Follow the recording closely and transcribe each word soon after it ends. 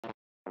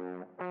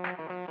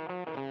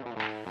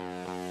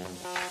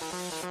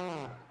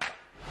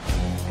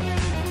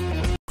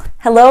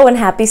Hello and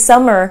happy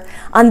summer.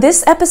 On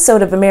this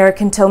episode of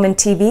American Towman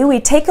TV, we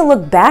take a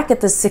look back at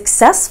the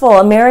successful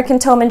American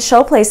Towman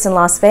ShowPlace in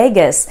Las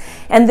Vegas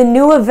and the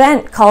new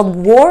event called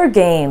War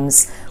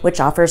Games,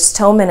 which offers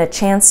towmen a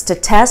chance to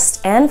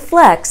test and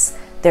flex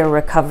their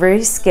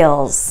recovery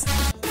skills.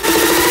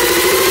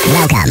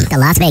 Welcome to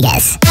Las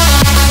Vegas.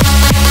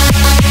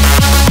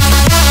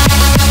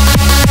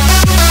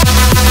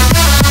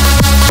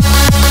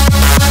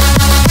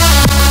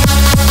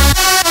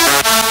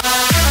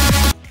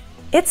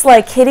 It's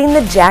like hitting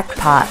the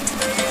jackpot.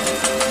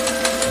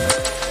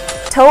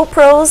 Tow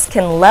pros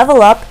can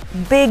level up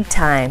big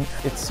time.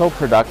 It's so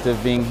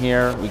productive being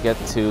here. We get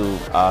to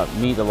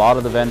meet a lot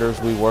of the vendors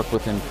we work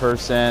with in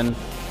person,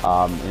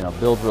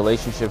 build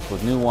relationships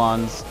with new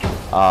ones,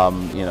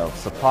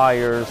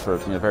 suppliers for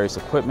various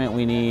equipment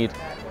we need,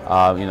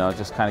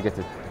 just kind of get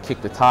to kick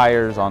the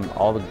tires on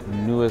all the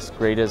newest,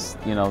 greatest,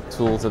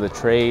 tools of the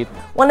trade.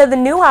 One of the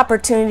new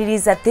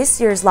opportunities at this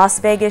year's Las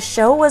Vegas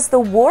show was the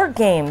War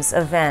Games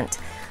event,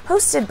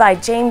 hosted by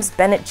James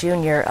Bennett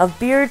Jr. of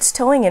Beard's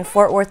Towing in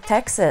Fort Worth,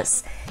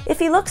 Texas. If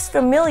he looks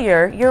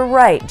familiar, you're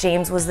right,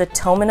 James was the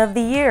Towman of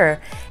the Year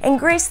and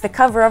graced the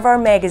cover of our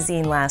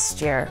magazine last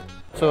year.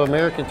 So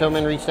American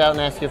Towman reached out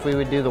and asked if we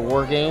would do the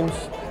War Games.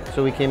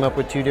 So we came up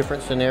with 2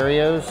 different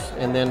scenarios,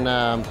 and then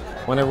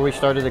whenever we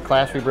started the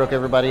class, we broke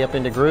everybody up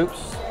into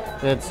groups.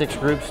 We had 6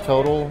 groups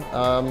total,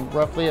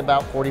 roughly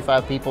about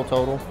 45 people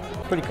total.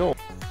 Pretty cool.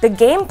 The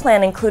game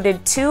plan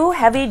included 2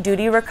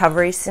 heavy-duty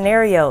recovery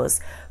scenarios.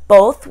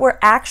 Both were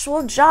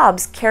actual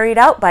jobs carried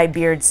out by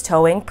Beard's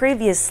Towing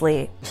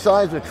previously.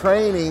 Besides the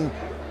training,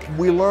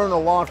 we learn a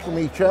lot from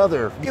each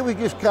other. It was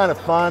just kind of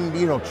fun,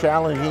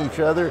 challenging each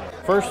other.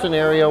 First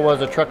scenario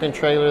was a truck and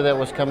trailer that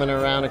was coming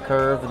around a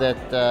curve that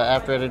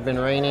after it had been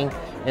raining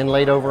and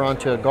laid over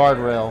onto a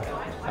guardrail.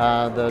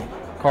 The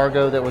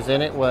cargo that was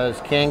in it was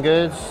canned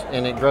goods,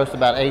 and it grossed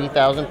about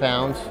 80,000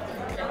 pounds.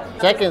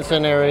 Second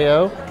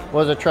scenario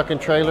was a truck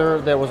and trailer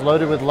that was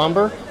loaded with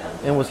lumber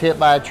and was hit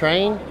by a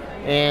train,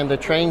 and the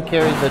train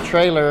carried the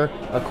trailer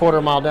a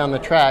quarter mile down the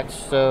tracks,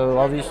 so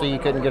obviously you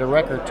couldn't get a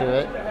record to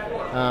it.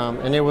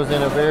 And it was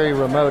in a very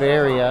remote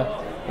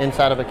area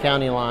inside of a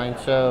county line,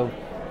 so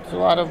there's a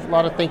lot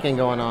of thinking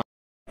going on.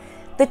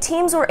 The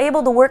teams were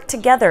able to work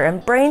together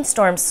and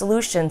brainstorm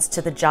solutions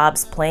to the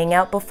jobs playing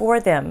out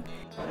before them.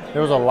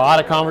 There was a lot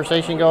of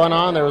conversation going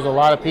on. There was a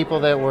lot of people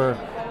that were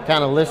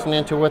kind of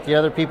listening to what the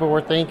other people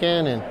were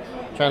thinking and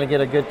trying to get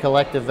a good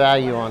collective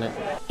value on it.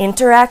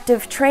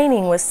 Interactive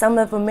training with some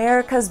of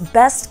America's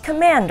best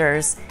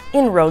commanders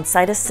in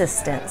roadside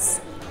assistance.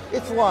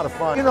 It's a lot of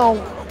fun.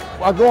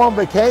 I go on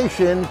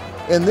vacation,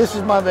 and this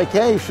is my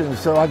vacation,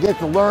 so I get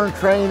to learn,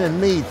 train, and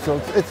meet,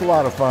 so it's a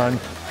lot of fun.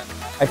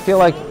 I feel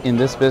like in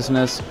this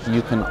business,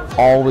 you can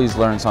always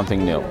learn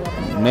something new.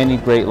 Many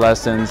great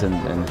lessons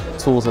and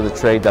tools of the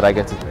trade that I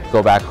get to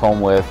go back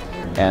home with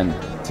and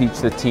teach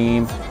the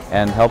team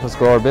and help us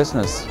grow our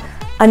business.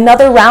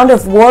 Another round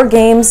of War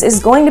Games is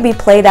going to be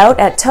played out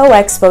at Tow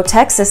Expo,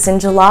 Texas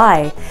in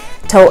July.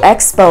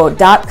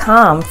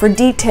 TowExpo.com for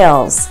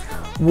details.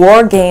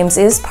 War Games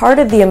is part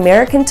of the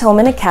American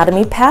Towman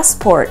Academy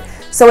Passport,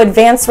 so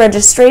advanced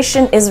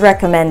registration is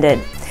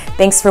recommended.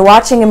 Thanks for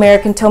watching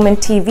American Towman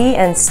TV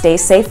and stay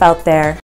safe out there.